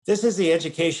This is the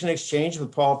Education Exchange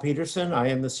with Paul Peterson. I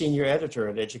am the senior editor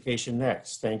at Education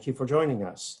Next. Thank you for joining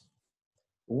us.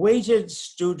 Weighted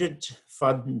student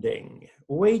funding.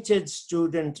 Weighted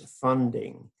student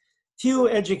funding. Few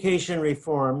education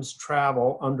reforms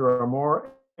travel under a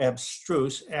more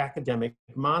abstruse academic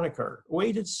moniker.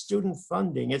 Weighted student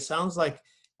funding. It sounds like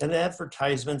an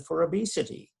advertisement for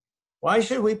obesity. Why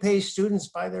should we pay students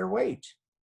by their weight?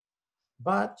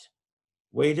 But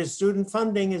weighted student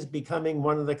funding is becoming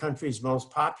one of the country's most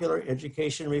popular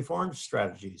education reform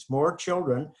strategies. More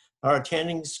children are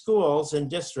attending schools in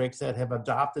districts that have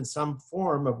adopted some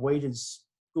form of weighted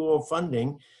school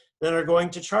funding than are going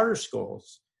to charter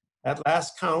schools. At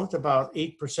last count, about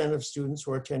 8% of students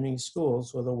were attending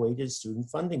schools with a weighted student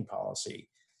funding policy.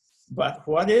 But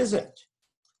what is it?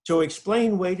 To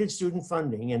explain weighted student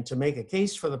funding and to make a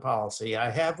case for the policy,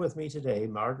 I have with me today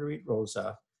Marguerite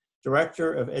Rosa,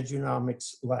 Director of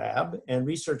Edunomics Lab and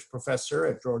Research Professor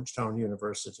at Georgetown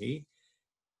University,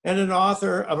 and an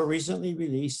author of a recently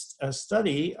released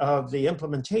study of the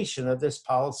implementation of this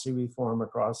policy reform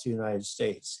across the United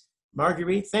States.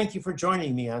 Marguerite, thank you for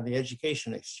joining me on the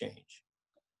Education Exchange.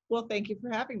 Well, thank you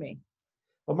for having me.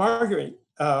 Well, Marguerite,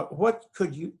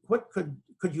 could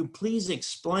you please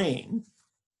explain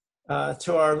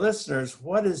to our listeners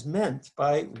what is meant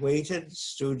by weighted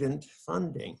student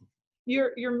funding?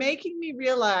 You're making me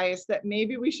realize that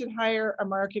maybe we should hire a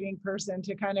marketing person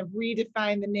to kind of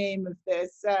redefine the name of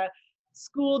this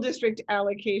school district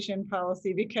allocation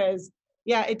policy, because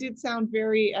yeah, it did sound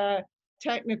very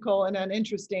technical and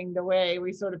uninteresting the way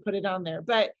we sort of put it on there.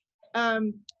 But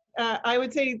I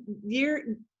would say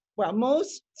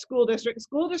most school districts,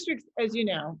 as you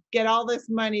know, get all this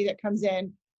money that comes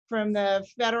in from the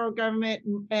federal government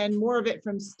and more of it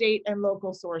from state and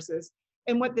local sources.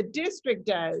 And what the district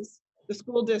does, the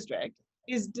school district,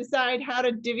 is decide how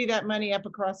to divvy that money up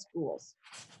across schools.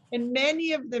 And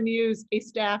many of them use a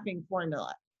staffing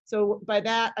formula. So by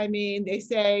that, I mean, they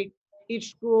say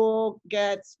each school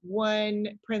gets one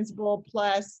principal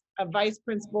plus a vice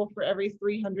principal for every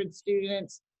 300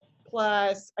 students,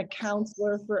 plus a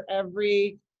counselor for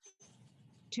every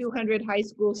 200 high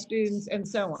school students, and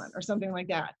so on, or something like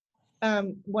that.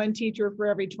 One teacher for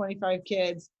every 25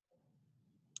 kids,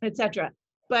 etc.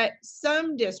 But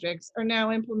some districts are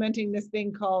now implementing this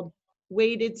thing called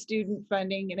weighted student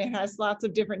funding, and it has lots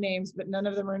of different names, but none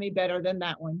of them are any better than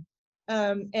that one.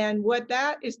 And what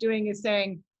that is doing is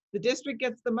saying the district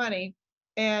gets the money,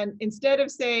 and instead of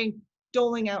saying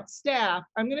doling out staff,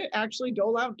 I'm going to actually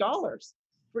dole out dollars.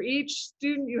 For each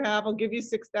student you have, I'll give you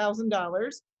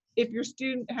 $6,000. If your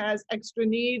student has extra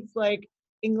needs like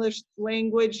English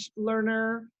language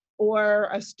learner, or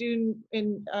a student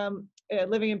in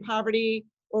living in poverty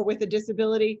or with a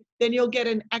disability, then you'll get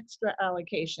an extra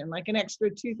allocation, like an extra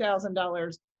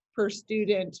 $2,000 per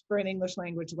student for an English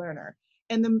language learner.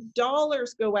 And the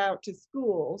dollars go out to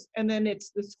schools, and then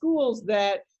it's the schools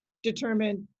that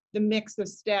determine the mix of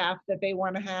staff that they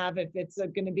want to have, if it's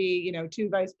going to be, two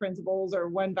vice principals or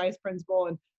one vice principal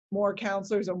and more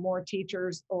counselors or more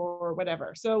teachers or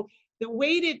whatever. So the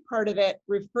weighted part of it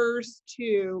refers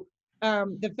to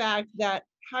the fact that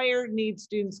higher need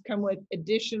students come with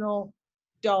additional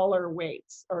dollar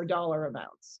weights or dollar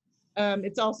amounts.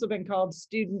 It's also been called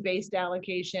student-based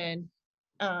allocation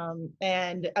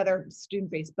and other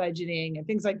student-based budgeting and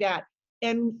things like that.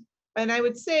 And I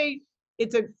would say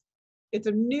it's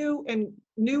a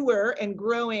newer and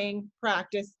growing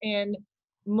practice in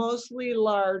mostly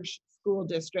large school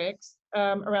districts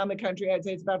around the country. I'd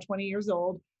say it's about 20 years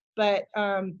old, but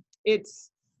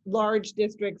it's large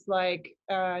districts like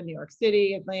New York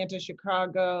City, Atlanta,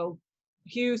 Chicago,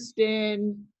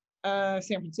 Houston, San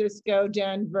Francisco,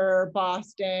 Denver,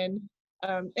 Boston,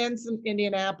 and some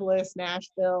Indianapolis,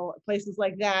 Nashville, places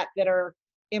like that are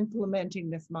implementing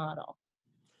this model.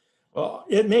 Well,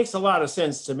 it makes a lot of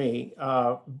sense to me,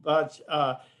 but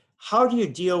how do you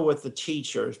deal with the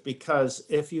teachers? Because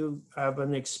if you have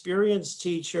an experienced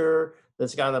teacher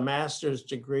that's got a master's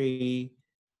degree,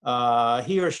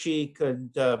 he or she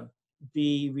could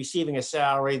be receiving a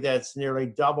salary that's nearly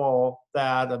double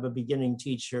that of a beginning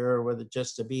teacher with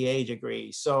just a BA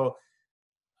degree. So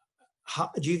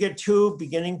do you get 2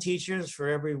 beginning teachers for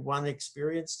every 1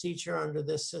 experienced teacher under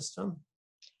this system?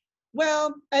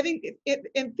 Well, I think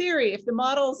in theory, if the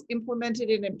model's implemented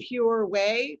in a pure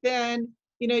way, then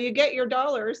you get your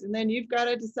dollars, and then you've got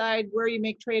to decide where you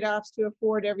make trade-offs to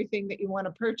afford everything that you want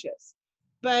to purchase.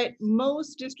 But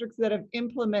most districts that have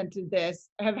implemented this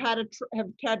have had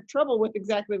trouble with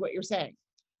exactly what you're saying.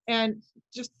 And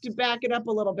just to back it up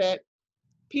a little bit,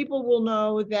 people will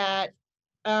know that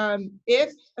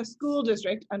if a school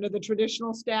district under the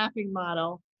traditional staffing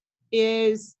model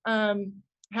is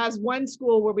has one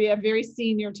school where we have very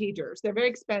senior teachers. They're very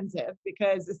expensive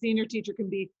because a senior teacher can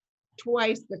be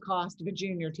twice the cost of a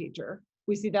junior teacher.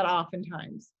 We see that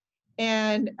oftentimes.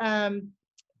 And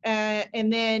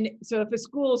then, so if a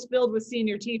school is filled with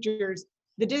senior teachers,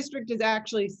 the district is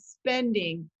actually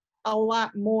spending a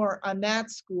lot more on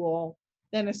that school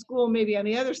than a school maybe on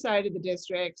the other side of the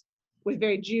district with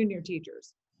very junior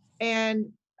teachers. And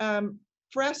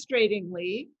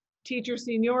frustratingly, teacher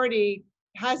seniority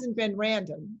hasn't been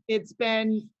random. It's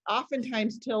been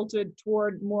oftentimes tilted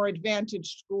toward more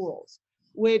advantaged schools,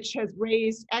 which has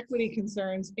raised equity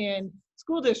concerns in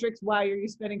school districts. Why are you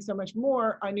spending so much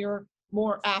more on your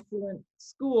more affluent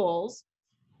schools?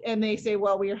 And they say,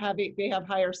 well, they have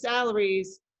higher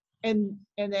salaries. And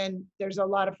then there's a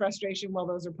lot of frustration. Well,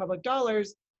 those are public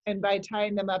dollars. And by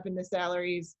tying them up in the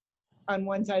salaries on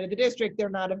one side of the district, they're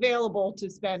not available to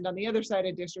spend on the other side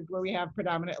of the district where we have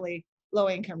predominantly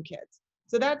low-income kids.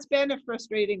 So that's been a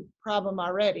frustrating problem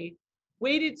already.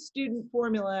 Weighted student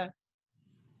formula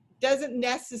doesn't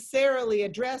necessarily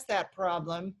address that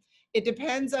problem. It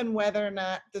depends on whether or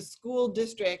not the school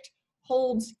district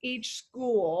holds each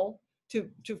school to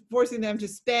forcing them to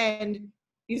spend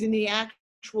using the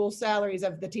actual salaries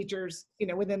of the teachers,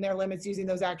 within their limits, using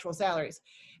those actual salaries.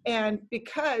 And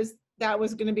because that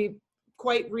was going to be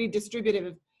quite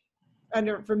redistributive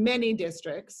for many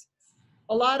districts,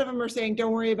 a lot of them are saying,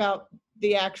 don't worry about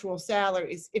the actual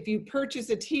salaries. If you purchase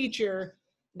a teacher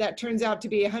that turns out to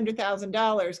be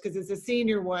 $100,000 because it's a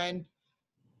senior one,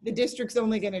 the district's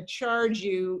only going to charge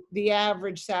you the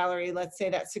average salary, let's say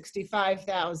that's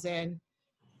 $65,000.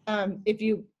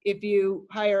 If you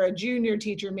hire a junior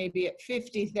teacher, maybe at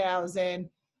 $50,000,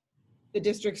 the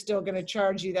district's still going to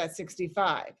charge you that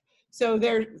 $65,000.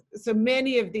 So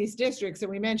many of these districts that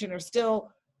we mentioned are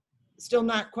still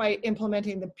not quite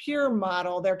implementing the pure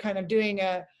model. They're kind of doing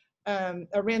a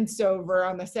rinse over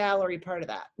on the salary part of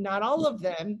that. Not all of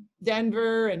them.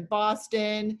 Denver and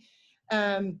Boston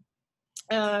and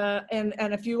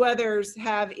a few others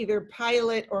have either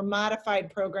pilot or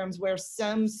modified programs where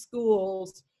some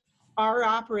schools are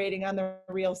operating on the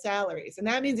real salaries. And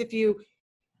that means if you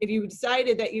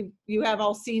decided that you have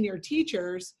all senior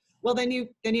teachers, well, then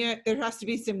there has to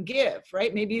be some give,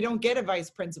 right? Maybe you don't get a vice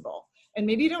principal, and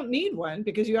maybe you don't need one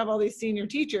because you have all these senior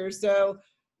teachers. So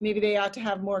maybe they ought to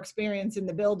have more experience in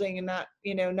the building and not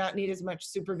need as much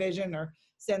supervision or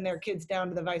send their kids down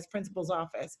to the vice principal's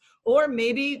office. Or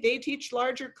maybe they teach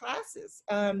larger classes.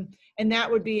 And that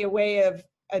would be a way of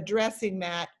addressing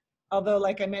that. Although,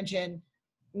 like I mentioned,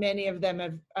 many of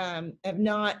them have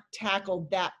not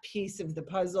tackled that piece of the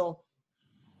puzzle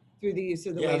through the use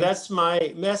of the weighted.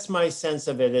 That's my sense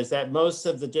of it, is that most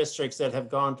of the districts that have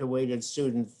gone to weighted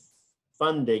student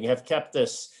funding have kept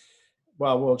this,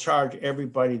 well, we'll charge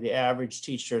everybody the average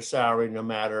teacher salary no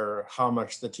matter how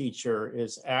much the teacher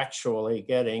is actually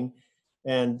getting.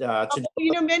 And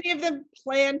many of them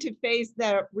plan to phase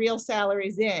the real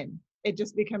salaries in. It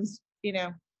just becomes,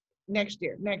 next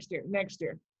year.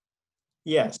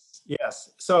 Yes.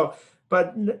 So,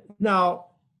 but now,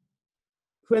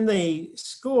 when the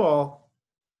school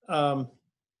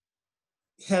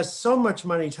has so much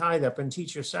money tied up in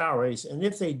teacher salaries, and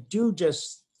if they do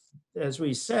just, as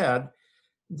we said,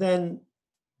 then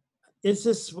it's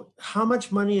just how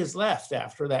much money is left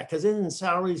after that? Because isn't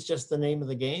salaries just the name of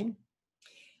the game?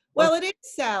 Well, it is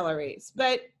salaries,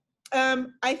 but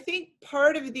I think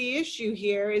part of the issue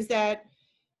here is that,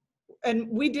 and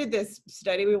we did this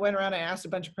study, we went around and asked a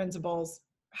bunch of principals,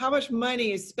 how much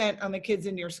money is spent on the kids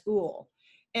in your school?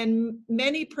 And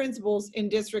many principals in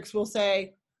districts will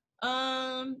say,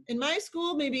 in my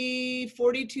school, maybe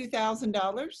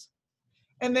 $42,000.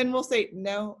 And then we'll say,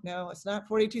 no, it's not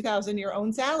 $42,000. Your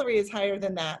own salary is higher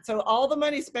than that. So all the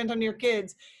money spent on your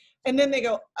kids. And then they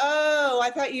go, oh,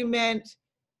 I thought you meant,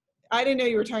 I didn't know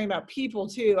you were talking about people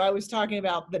too. I was talking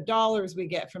about the dollars we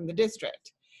get from the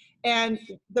district. And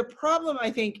the problem,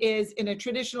 I think, is in a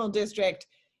traditional district,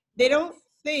 they don't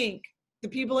think, the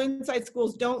people inside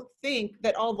schools don't think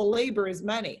that all the labor is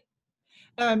money.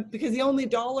 Because the only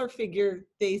dollar figure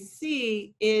they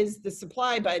see is the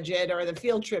supply budget or the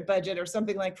field trip budget or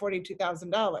something like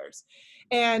 $42,000.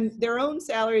 And their own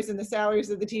salaries and the salaries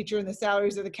of the teacher and the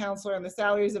salaries of the counselor and the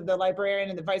salaries of the librarian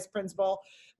and the vice principal,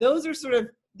 those are sort of,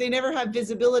 they never have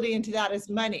visibility into that as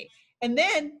money. And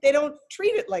then they don't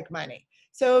treat it like money.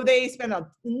 So they spend an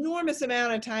enormous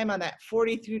amount of time on that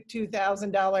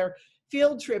 $42,000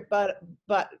 field trip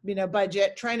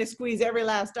budget, trying to squeeze every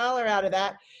last dollar out of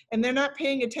that. And they're not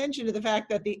paying attention to the fact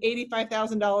that the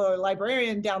 $85,000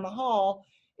 librarian down the hall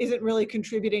isn't really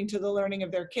contributing to the learning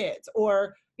of their kids.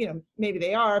 Or, maybe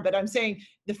they are, but I'm saying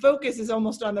the focus is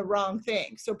almost on the wrong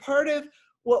thing. So part of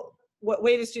what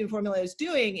Weighted Student Formula is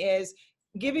doing is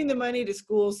giving the money to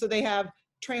schools so they have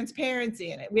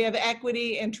transparency in it. We have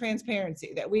equity and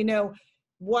transparency, that we know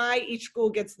why each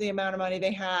school gets the amount of money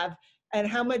they have and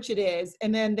how much it is.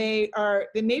 And then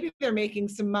maybe they're making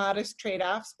some modest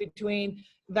trade-offs between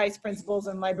vice principals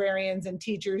and librarians and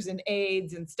teachers and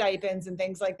aides and stipends and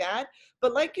things like that.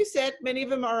 But like you said, many of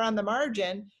them are on the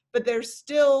margin, but there's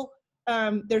still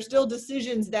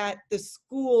decisions that the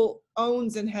school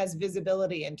owns and has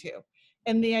visibility into.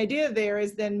 And the idea there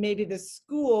is then maybe the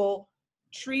school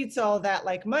treats all that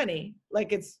like money,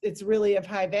 like it's really of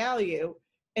high value,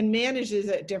 and manages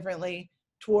it differently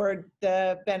toward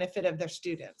the benefit of their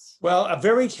students. Well, a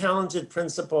very talented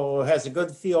principal who has a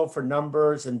good feel for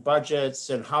numbers and budgets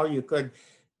and how you could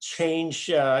change,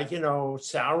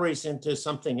 salaries into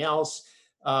something else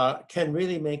can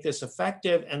really make this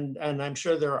effective. And I'm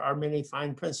sure there are many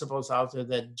fine principals out there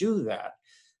that do that.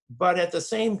 But at the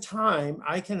same time,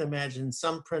 I can imagine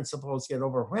some principals get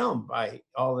overwhelmed by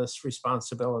all this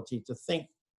responsibility to think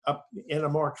up in a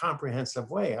more comprehensive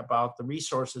way about the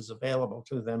resources available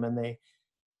to them. And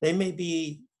they may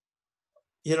be,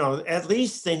 at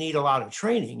least they need a lot of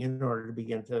training in order to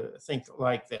begin to think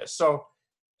like this. So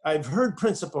I've heard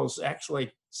principals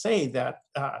actually say that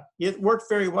it worked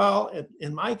very well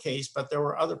in my case, but there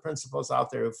were other principals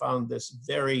out there who found this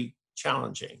very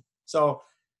challenging. So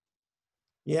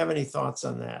you have any thoughts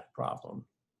on that problem?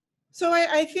 So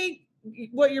I think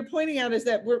what you're pointing out is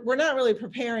that we're not really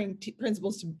preparing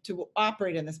principals to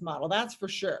operate in this model. That's for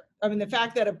sure. I mean, the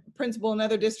fact that a principal in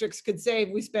other districts could say,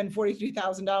 we spend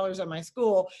 $43,000 on my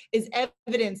school, is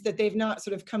evidence that they've not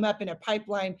sort of come up in a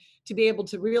pipeline to be able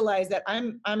to realize that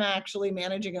I'm actually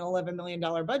managing an $11 million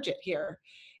budget here.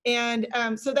 And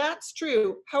so that's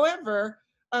true. However,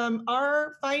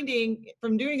 our finding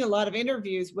from doing a lot of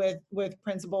interviews with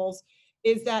principals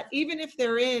is that even if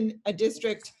they're in a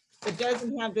district that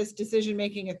doesn't have this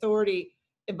decision-making authority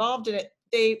involved in it,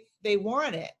 they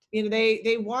want it.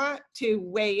 They want to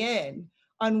weigh in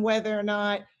on whether or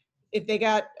not, if they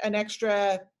got an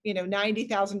extra,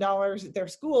 $90,000 at their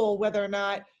school, whether or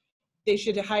not they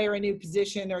should hire a new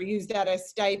position or use that as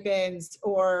stipends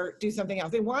or do something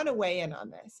else. They want to weigh in on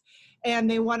this, and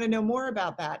they want to know more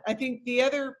about that. I think the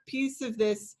other piece of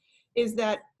this is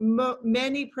that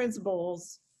many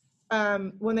principals,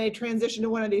 when they transition to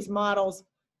one of these models,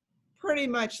 pretty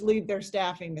much leave their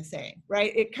staffing the same,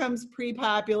 right? It comes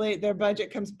pre-populated, their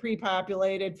budget comes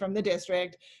pre-populated from the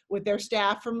district with their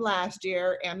staff from last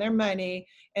year and their money.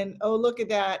 And oh, look at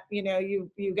that, you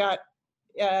got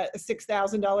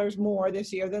 $6,000 more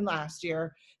this year than last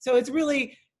year. So it's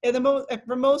really,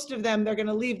 for most of them, they're going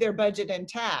to leave their budget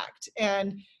intact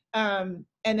and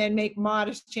then make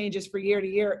modest changes for year to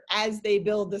year as they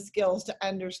build the skills to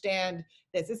understand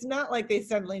this. It's not like they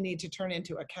suddenly need to turn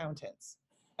into accountants.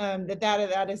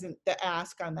 That isn't the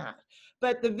ask on that,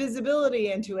 but the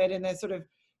visibility into it and the sort of,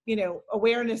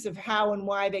 awareness of how and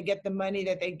why they get the money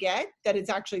that they get, that it's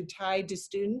actually tied to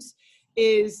students,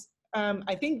 is,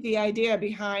 I think, the idea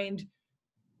behind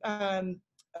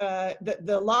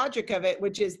the logic of it,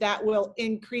 which is that will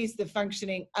increase the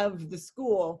functioning of the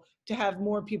school to have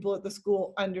more people at the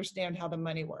school understand how the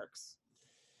money works.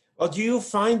 Well, do you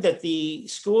find that the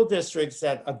school districts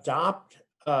that adopt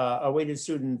a weighted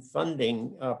student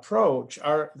funding approach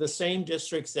are the same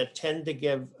districts that tend to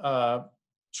give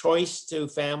choice to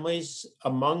families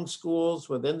among schools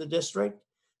within the district?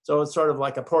 So it's sort of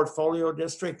like a portfolio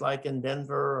district, like in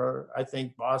Denver, or I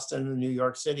think Boston and New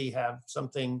York City have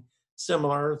something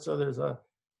similar. So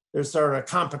there's sort of a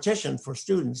competition for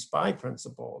students by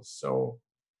principals. So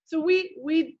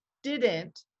we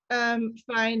didn't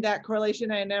find that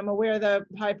correlation, and I'm aware of the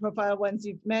high profile ones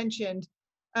you've mentioned.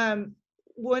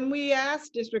 When we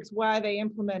asked districts why they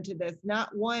implemented this,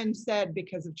 not one said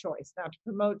because of choice, not to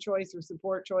promote choice or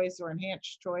support choice or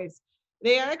enhance choice.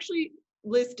 They actually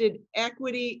listed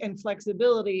equity and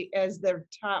flexibility as their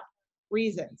top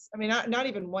reasons. I mean, not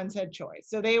even one said choice.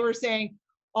 So they were saying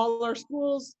all our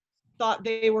schools thought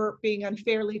they were being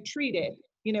unfairly treated.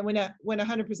 When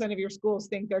 100% of your schools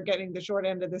think they're getting the short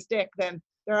end of the stick, then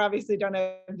they're obviously don't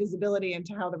have visibility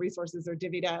into how the resources are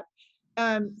divvied up.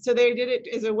 So they did it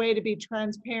as a way to be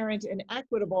transparent and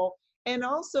equitable. And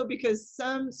also because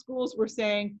some schools were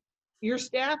saying, your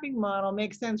staffing model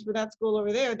makes sense for that school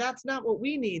over there. That's not what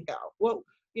we need though. Well,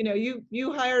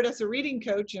 you hired us a reading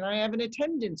coach and I have an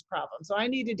attendance problem. So I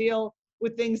need to deal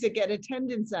with things that get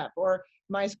attendance up, or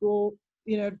my school,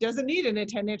 doesn't need an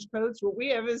attendance coach. What we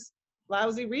have is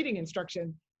lousy reading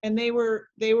instruction. And they were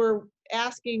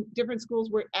asking, different schools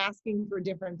were asking for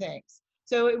different things.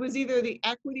 So it was either the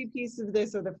equity piece of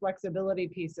this or the flexibility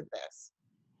piece of this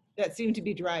that seemed to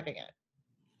be driving it.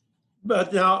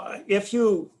 But now, if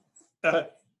you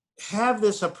have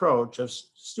this approach of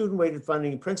student-weighted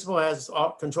funding, principal has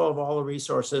control of all the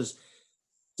resources,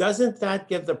 doesn't that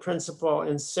give the principal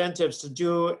incentives to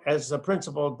do as the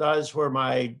principal does where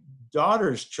my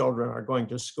daughter's children are going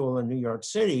to school in New York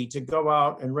City, to go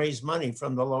out and raise money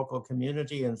from the local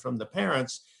community and from the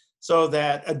parents so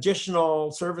that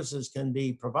additional services can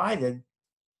be provided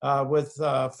with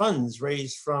funds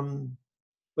raised from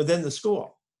within the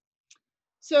school?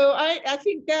 So I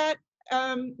think that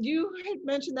you had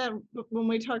mentioned that when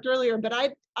we talked earlier,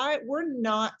 but we're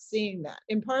not seeing that,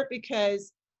 in part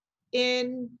because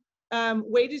in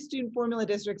weighted student formula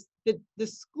districts, the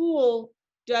school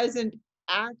doesn't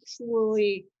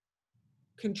actually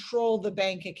control the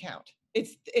bank account.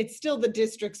 It's still the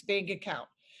district's bank account.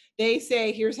 They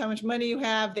say, here's how much money you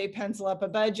have. They pencil up a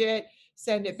budget,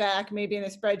 send it back, maybe in a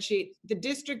spreadsheet. The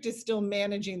district is still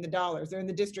managing the dollars. They're in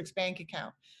the district's bank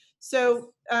account.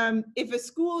 So if a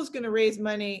school is going to raise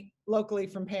money locally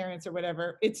from parents or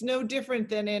whatever, it's no different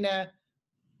than in a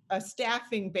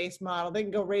staffing-based model. They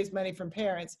can go raise money from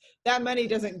parents. That money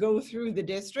doesn't go through the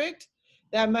district.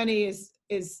 That money is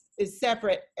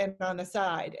separate and on the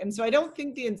side. And so I don't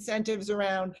think the incentives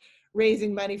around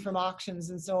raising money from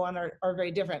auctions and so on are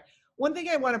very different. One thing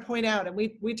I want to point out, and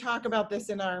we talk about this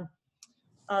in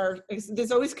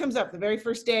this always comes up the very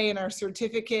first day in our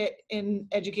certificate in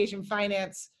education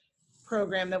finance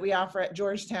program that we offer at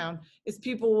Georgetown, is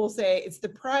people will say it's the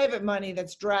private money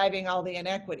that's driving all the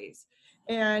inequities.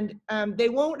 And they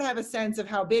won't have a sense of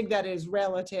how big that is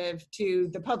relative to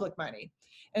the public money.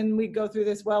 And we go through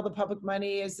this, well, the public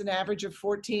money is an average of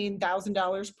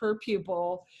 $14,000 per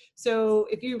pupil. So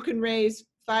if you can raise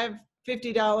 $50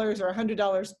 or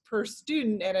 $100 per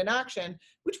student at an auction,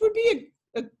 which would be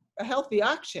a healthy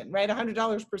auction, right?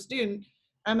 $100 per student.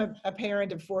 I'm a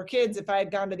parent of 4 kids. If I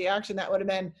had gone to the auction, that would have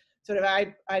been sort of,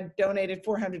 I donated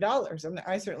 $400. And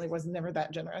I certainly was never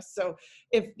that generous. So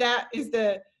if that is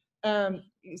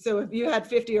so if you had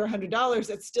 $50 or $100,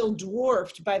 it's still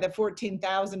dwarfed by the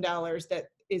 $14,000 that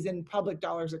is in public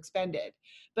dollars expended.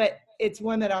 But it's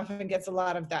one that often gets a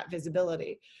lot of that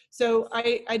visibility. So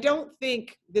I don't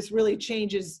think this really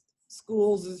changes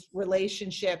schools'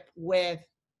 relationship with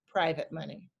private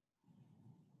money.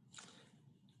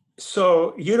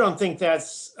 So you don't think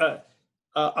that's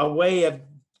a way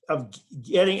of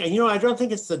getting, and I don't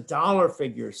think it's the dollar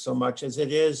figure so much as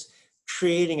it is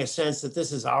creating a sense that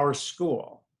this is our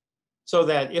school, so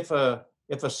that if a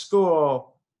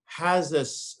school has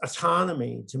this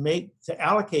autonomy to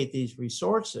allocate these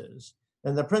resources,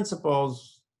 and the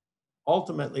principal's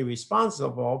ultimately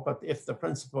responsible, but if the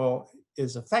principal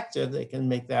is effective, they can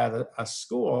make that a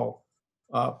school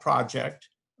project.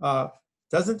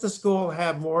 Doesn't the school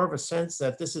have more of a sense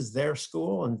that this is their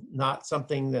school and not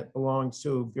something that belongs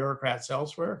to bureaucrats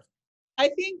elsewhere? I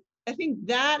think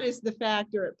that is the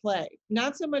factor at play,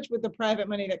 not so much with the private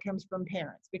money that comes from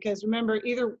parents, because remember,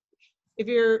 either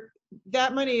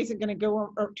that money isn't going to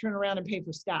go or turn around and pay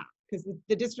for staff, because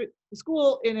the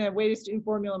school in a weighted student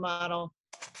formula model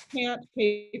can't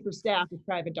pay for staff with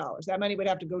private dollars. That money would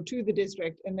have to go to the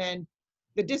district, and then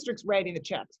the district's writing the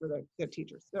checks for the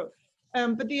teachers. So,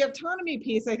 but the autonomy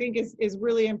piece, I think, is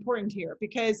really important here,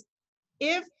 because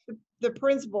if the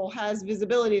principal has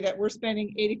visibility that we're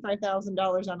spending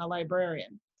 $85,000 on a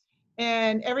librarian,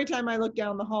 and every time I look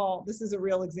down the hall, this is a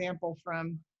real example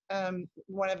from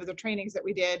one of the trainings that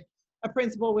we did, a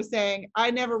principal was saying,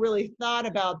 I never really thought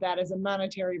about that as a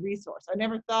monetary resource. I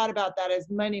never thought about that as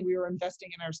money we were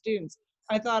investing in our students.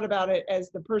 I thought about it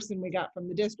as the person we got from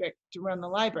the district to run the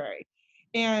library.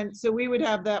 And so we would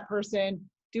have that person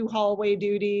do hallway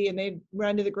duty, and they'd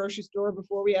run to the grocery store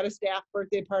before we had a staff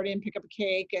birthday party and pick up a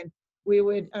cake, and we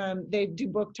would they'd do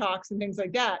book talks and things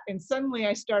like that. And suddenly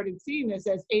I started seeing this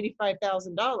as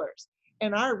 $85,000,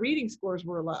 and our reading scores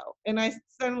were low. And I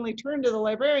suddenly turned to the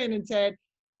librarian and said,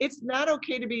 it's not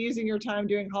okay to be using your time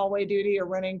doing hallway duty or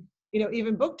running,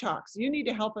 even book talks. You need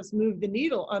to help us move the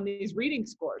needle on these reading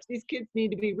scores. These kids need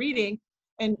to be reading,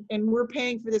 and we're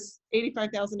paying for this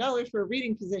 $85,000 for a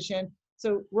reading position.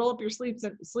 So roll up your sleeves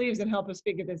and help us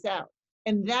figure this out.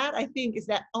 And that, I think, is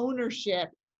that ownership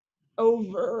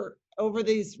over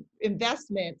these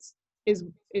investments is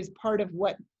part of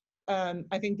what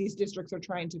I think these districts are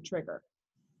trying to trigger.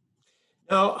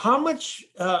 Now, how much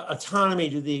autonomy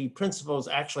do the principals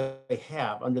actually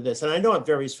have under this? And I know it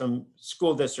varies from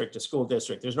school district to school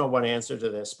district. There's no one answer to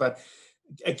this, but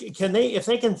can they, if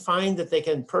they can find that they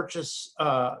can purchase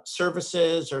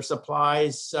services or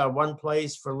supplies one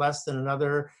place for less than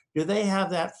another, do they have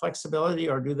that flexibility,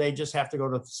 or do they just have to go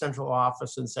to the central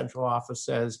office and central office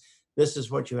says, this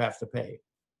is what you have to pay?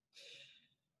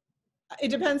 It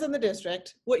depends on the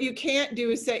district. What you can't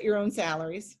do is set your own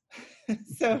salaries.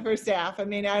 So for staff, I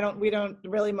mean, we don't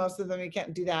really, most of them, you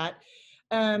can't do that.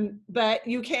 But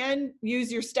you can use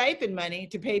your stipend money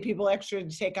to pay people extra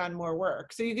to take on more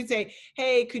work. So you could say,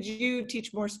 hey, could you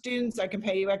teach more students? I can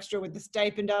pay you extra with the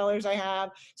stipend dollars I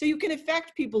have. So you can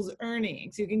affect people's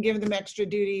earnings. You can give them extra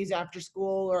duties after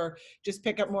school or just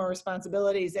pick up more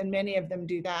responsibilities, and many of them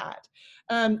do that.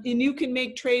 And you can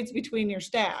make trades between your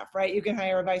staff, right? You can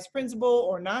hire a vice principal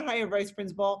or not hire a vice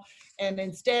principal and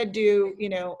instead do, you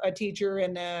know, a teacher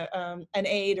and an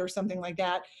aide or something like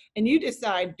that. And you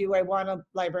decide, do I want a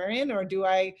librarian, or do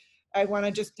I want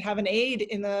to just have an aide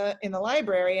in the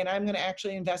library, and I'm going to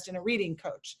actually invest in a reading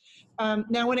coach.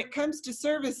 Now, when it comes to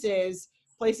services,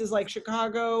 places like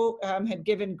Chicago had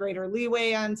given greater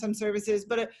leeway on some services,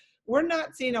 but we're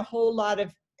not seeing a whole lot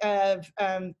of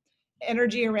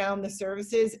energy around the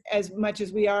services as much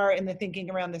as we are in the thinking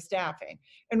around the staffing.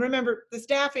 And remember, the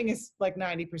staffing is like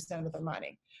 90% of the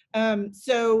money.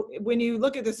 So when you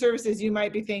look at the services, you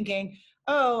might be thinking,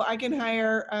 oh, I can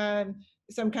hire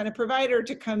some kind of provider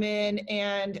to come in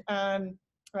and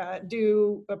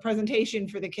do a presentation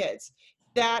for the kids.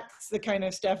 That's the kind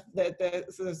of stuff that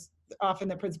often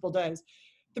the principal does.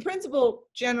 The principal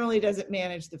generally doesn't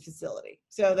manage the facility.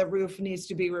 So the roof needs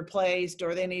to be replaced,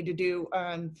 or they need to do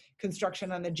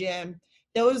construction on the gym.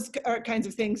 Those kinds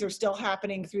of things are still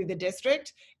happening through the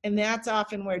district, and that's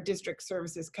often where district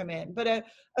services come in. But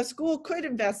a school could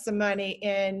invest some money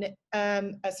in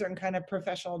a certain kind of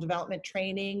professional development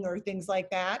training or things like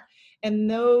that,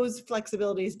 and those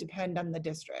flexibilities depend on the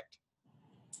district.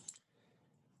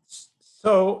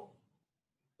 So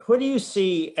what do you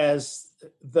see as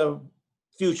the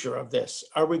future of this?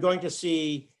 Are we going to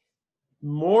see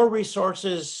more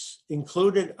resources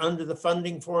included under the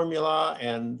funding formula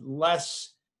and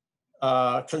less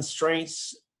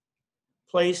constraints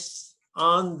placed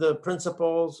on the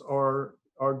principals, or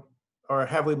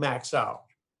have we maxed out?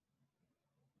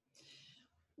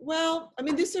 Well, I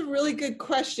mean, this is a really good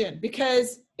question,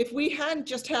 because if we hadn't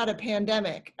just had a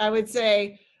pandemic, I would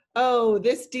say, oh,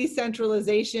 this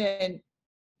decentralization,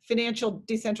 financial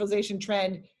decentralization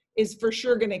trend is for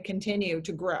sure going to continue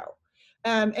to grow.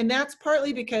 And that's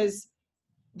partly because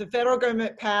the federal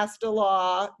government passed a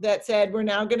law that said we're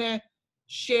now going to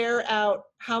share out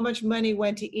how much money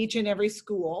went to each and every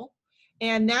school.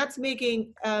 And that's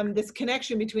making this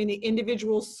connection between the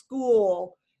individual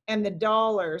school and the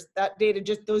dollars.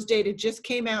 Those data just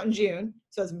came out in June,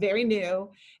 so it's very new.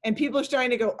 And people are starting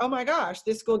to go, oh my gosh,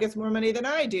 this school gets more money than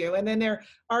I do. And then they're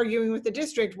arguing with the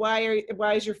district, why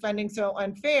is your funding so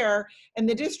unfair? And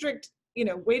the district, you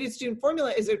know, weighted student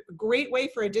formula is a great way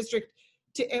for a district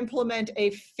to implement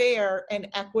a fair and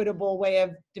equitable way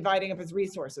of dividing up its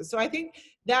resources. So I think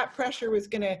that pressure was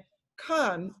going to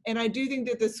come. And I do think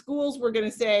that the schools were going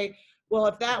to say, well,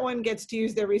 if that one gets to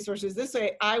use their resources this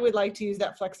way, I would like to use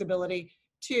that flexibility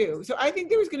too. So I think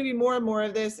there was going to be more and more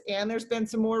of this, and there's been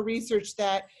some more research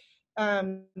that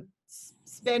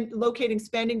locating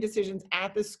spending decisions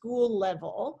at the school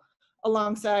level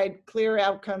alongside clear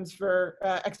outcomes for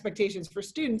expectations for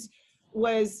students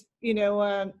was, you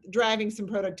know, driving some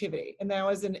productivity. And that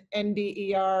was an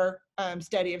NDER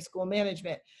study of school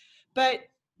management. But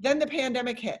then the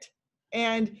pandemic hit.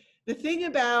 And the thing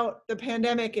about the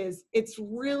pandemic is it's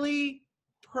really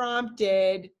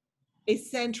prompted a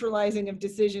centralizing of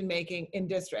decision-making in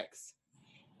districts.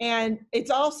 And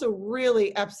it's also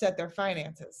really upset their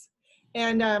finances.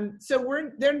 And so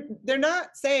they're not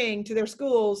saying to their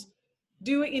schools,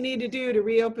 do what you need to do to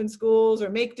reopen schools, or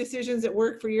make decisions that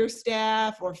work for your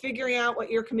staff, or figuring out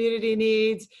what your community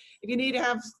needs. If you need to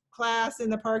have class in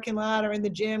the parking lot or in the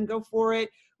gym, go for it.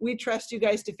 We trust you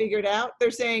guys to figure it out. They're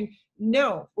saying,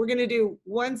 no, we're going to do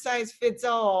one size fits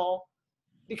all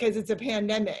because it's a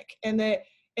pandemic. And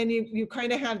you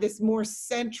kind of have this more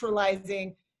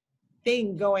centralizing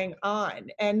thing going on.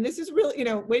 And this is really, you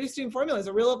know, weighted student formula is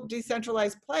a real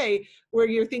decentralized play where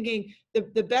you're thinking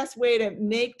the best way to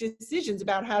make decisions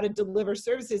about how to deliver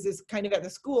services is kind of at the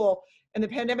school. And the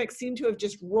pandemic seemed to have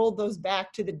just rolled those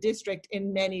back to the district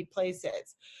in many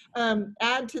places.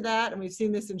 Add to that, and we've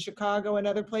seen this in Chicago and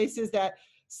other places, that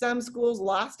some schools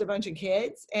lost a bunch of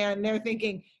kids and they're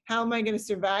thinking, how am I going to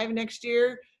survive next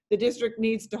year? The district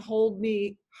needs to hold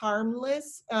me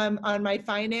harmless on my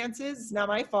finances. It's not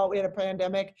my fault we had a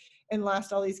pandemic and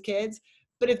lost all these kids.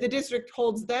 But if the district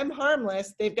holds them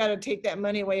harmless, they've got to take that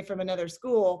money away from another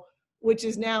school, which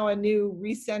is now a new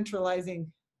re-centralizing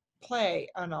play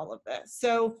on all of this.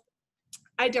 So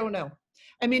I don't know.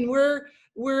 I mean,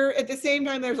 we're at the same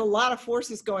time, there's a lot of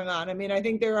forces going on. I mean, I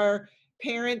think there are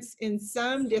parents in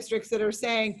some districts that are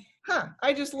saying,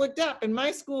 I just looked up and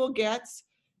my school gets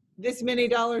this many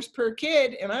dollars per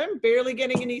kid and I'm barely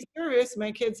getting any service.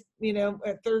 My kids,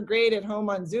 at third grade at home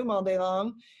on Zoom all day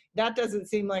long. That doesn't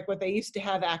seem like what they used to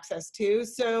have access to.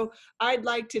 So I'd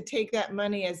like to take that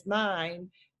money as mine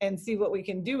and see what we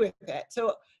can do with it.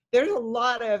 So there's a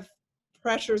lot of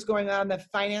pressures going on the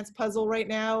finance puzzle right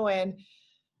now. And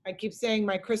I keep saying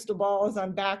my crystal ball is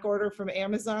on back order from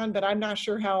Amazon, but I'm not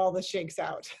sure how all this shakes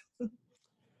out.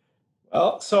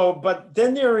 Well, but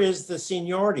then there is the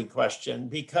seniority question,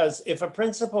 because if a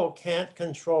principal can't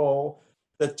control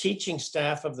the teaching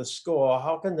staff of the school,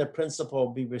 how can the principal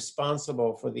be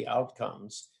responsible for the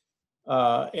outcomes?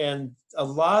 And a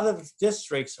lot of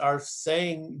districts are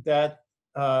saying that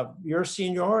your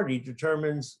seniority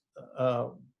determines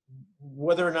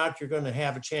whether or not you're going to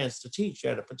have a chance to teach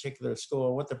at a particular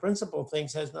school. What the principal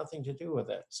thinks has nothing to do with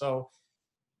it. So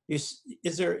is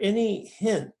there any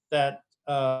hint that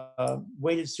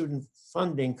weighted student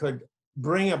funding could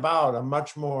bring about a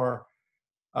much more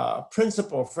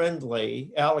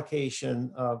principal-friendly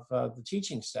allocation of the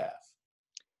teaching staff?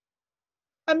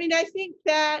 I mean, I think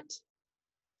that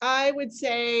I would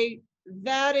say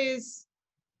that is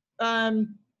part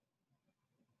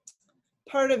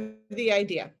of the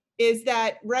idea, is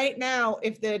that right now,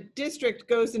 if the district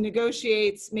goes and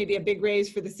negotiates maybe a big raise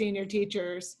for the senior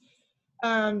teachers,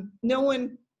 no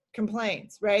one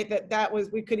complains, right?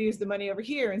 We could use the money over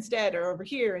here instead, or over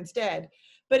here instead.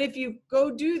 But if you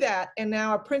go do that and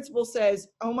now a principal says,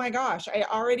 oh my gosh, I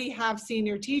already have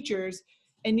senior teachers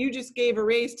and you just gave a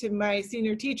raise to my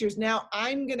senior teachers, now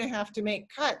I'm gonna have to make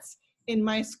cuts in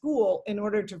my school in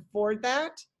order to afford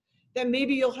that, then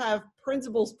maybe you'll have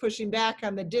principals pushing back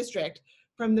on the district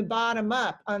from the bottom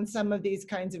up on some of these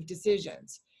kinds of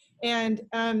decisions. And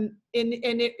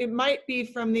it might be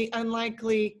from the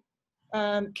unlikely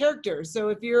characters. So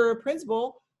if you're a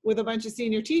principal with a bunch of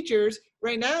senior teachers,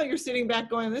 right now you're sitting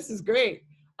back going, this is great.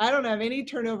 I don't have any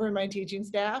turnover in my teaching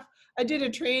staff. I did a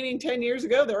training 10 years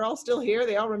ago. They're all still here.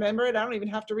 They all remember it. I don't even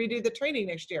have to redo the training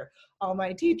next year. All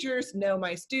my teachers know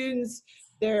my students.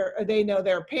 They know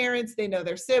their parents. They know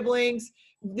their siblings.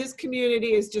 This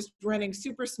community is just running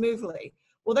super smoothly.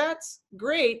 Well, that's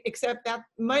great, except that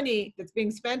money that's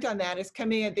being spent on that is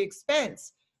coming at the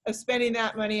expense of spending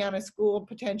that money on a school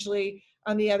potentially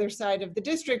on the other side of the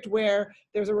district where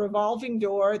there's a revolving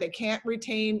door. They can't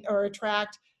retain or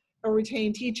attract or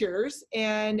retain teachers,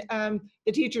 and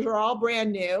the teachers are all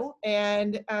brand new,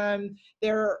 and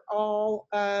they're all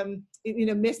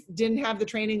didn't have the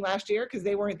training last year because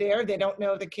they weren't there. They don't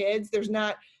know the kids.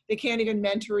 They can't even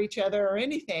mentor each other or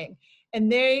anything.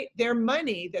 And their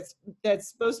money that's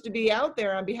supposed to be out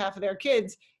there on behalf of their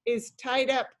kids is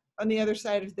tied up on the other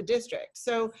side of the district.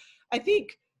 So I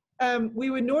think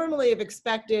we would normally have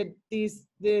expected the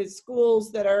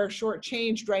schools that are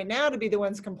shortchanged right now to be the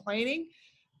ones complaining,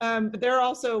 but they're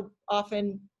also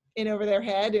often in over their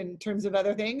head in terms of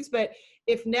other things. But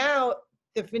if now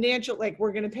the financial, like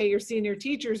we're going to pay your senior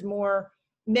teachers more,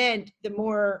 meant the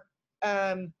more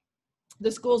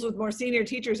the schools with more senior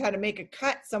teachers had to make a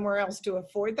cut somewhere else to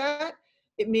afford that,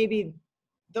 it may be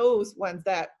those ones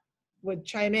that would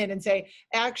chime in and say,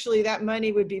 actually, that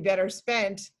money would be better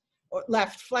spent or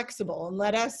left flexible, and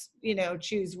let us,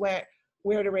 choose where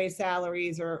to raise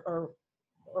salaries or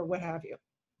what have you.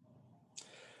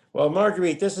 Well,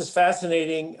 Marguerite, this is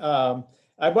fascinating.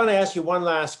 I want to ask you one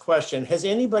last question. Has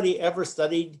anybody ever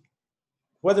studied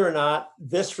whether or not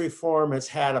this reform has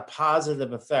had a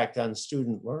positive effect on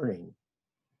student learning?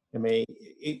 I mean,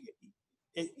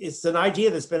 it's an idea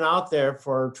that's been out there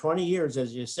for 20 years,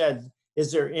 as you said.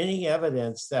 Is there any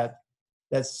evidence that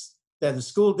the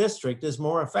school district is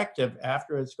more effective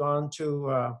after it's gone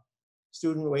to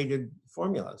student-weighted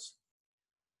formulas?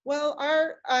 Well,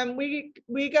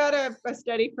 we got a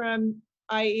study from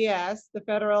IES, the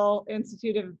Federal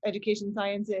Institute of Education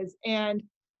Sciences, and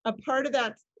a part of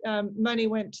that money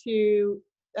went to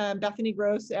Bethany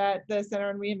Gross at the Center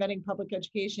on Reinventing Public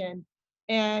Education,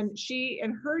 and she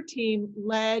and her team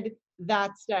led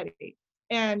that study.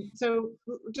 And so,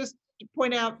 just to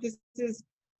point out, this is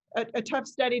a tough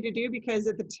study to do because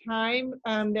at the time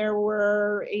there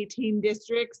were 18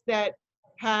 districts that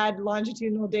had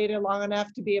longitudinal data long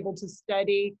enough to be able to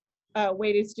study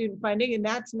weighted student funding, and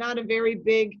that's not a very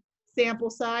big sample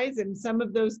size. And some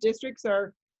of those districts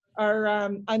are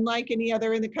unlike any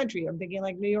other in the country. I'm thinking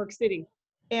like New York City,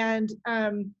 and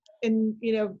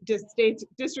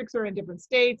districts are in different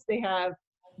states. They have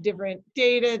different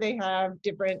data, they have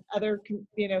different other,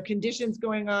 conditions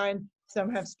going on. Some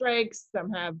have strikes,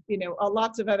 some have,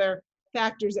 lots of other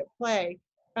factors at play.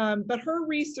 But her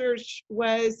research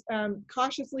was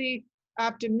cautiously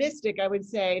optimistic, I would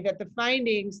say, that the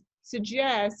findings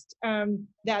suggest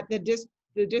that the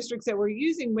districts that were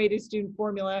using weighted student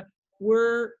formula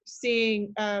were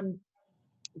seeing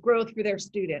growth for their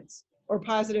students or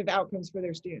positive outcomes for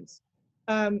their students.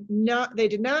 They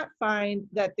did not find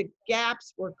that the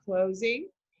gaps were closing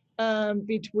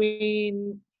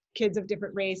between kids of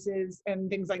different races and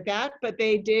things like that, but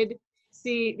they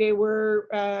were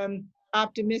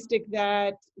optimistic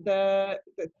that the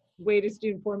weighted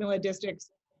student formula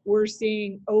districts were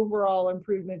seeing overall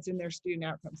improvements in their student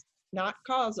outcomes, not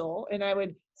causal. And I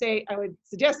would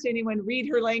suggest to anyone read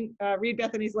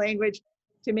Bethany's language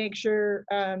to make sure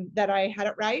that I had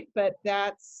it right, but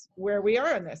that's where we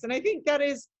are on this. And I think that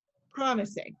is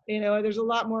promising. There's a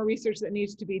lot more research that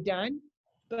needs to be done,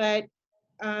 but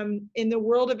in the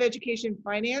world of education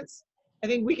finance, I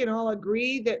think we can all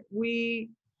agree that we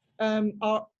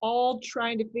are all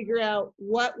trying to figure out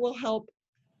what will help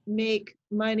make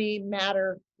money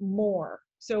matter more.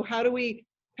 So how do we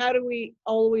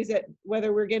always,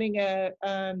 whether we're getting a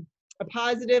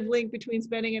positive link between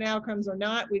spending and outcomes or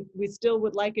not, we still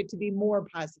would like it to be more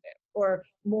positive or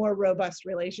more robust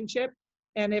relationship.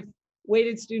 And if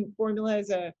weighted student formula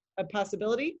is a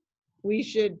possibility, we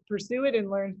should pursue it and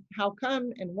learn how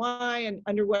come and why and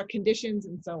under what conditions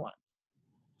and so on.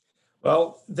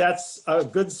 Well, that's a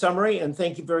good summary, and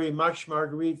thank you very much,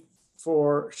 Marguerite,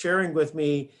 for sharing with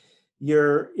me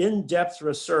your in-depth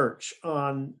research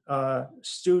on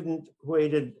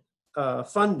student-weighted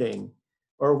funding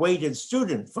or weighted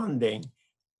student funding.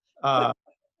 I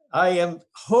am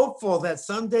hopeful that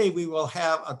someday we will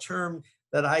have a term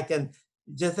that I can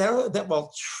that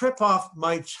will trip off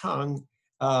my tongue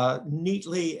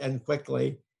neatly and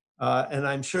quickly. And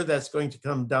I'm sure that's going to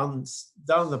come down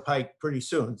the pike pretty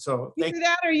soon. So either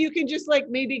that, or you can just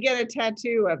maybe get a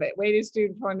tattoo of it, weighted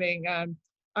student funding on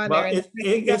there.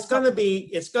 It's going to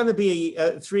be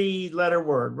a 3-letter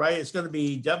word, right? It's going to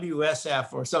be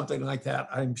WSF or something like that,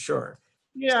 I'm sure.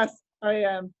 Yes, I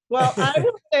am. Well, I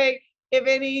will say,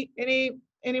 if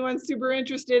anyone's super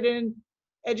interested in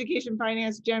education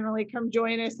finance generally, come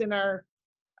join us in our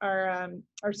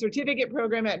certificate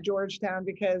program at Georgetown,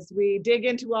 because we dig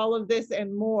into all of this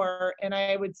and more. And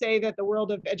I would say that the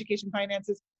world of education finance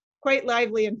is quite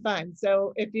lively and fun.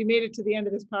 So if you made it to the end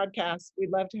of this podcast,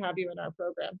 we'd love to have you in our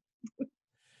program.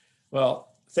 Well,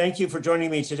 thank you for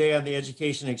joining me today on the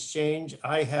Education Exchange.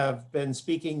 I have been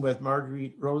speaking with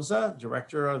Marguerite Rosa,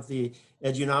 director of the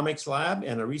Edunomics Lab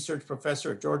and a research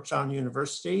professor at Georgetown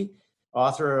University,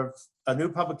 author of a new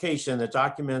publication that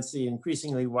documents the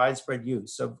increasingly widespread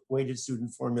use of weighted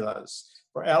student formulas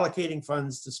for allocating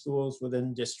funds to schools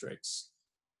within districts.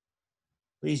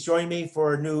 Please join me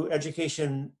for a new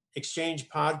Education Exchange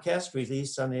podcast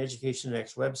released on the Education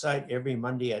Next website every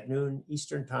Monday at noon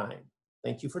Eastern Time.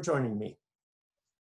 Thank you for joining me.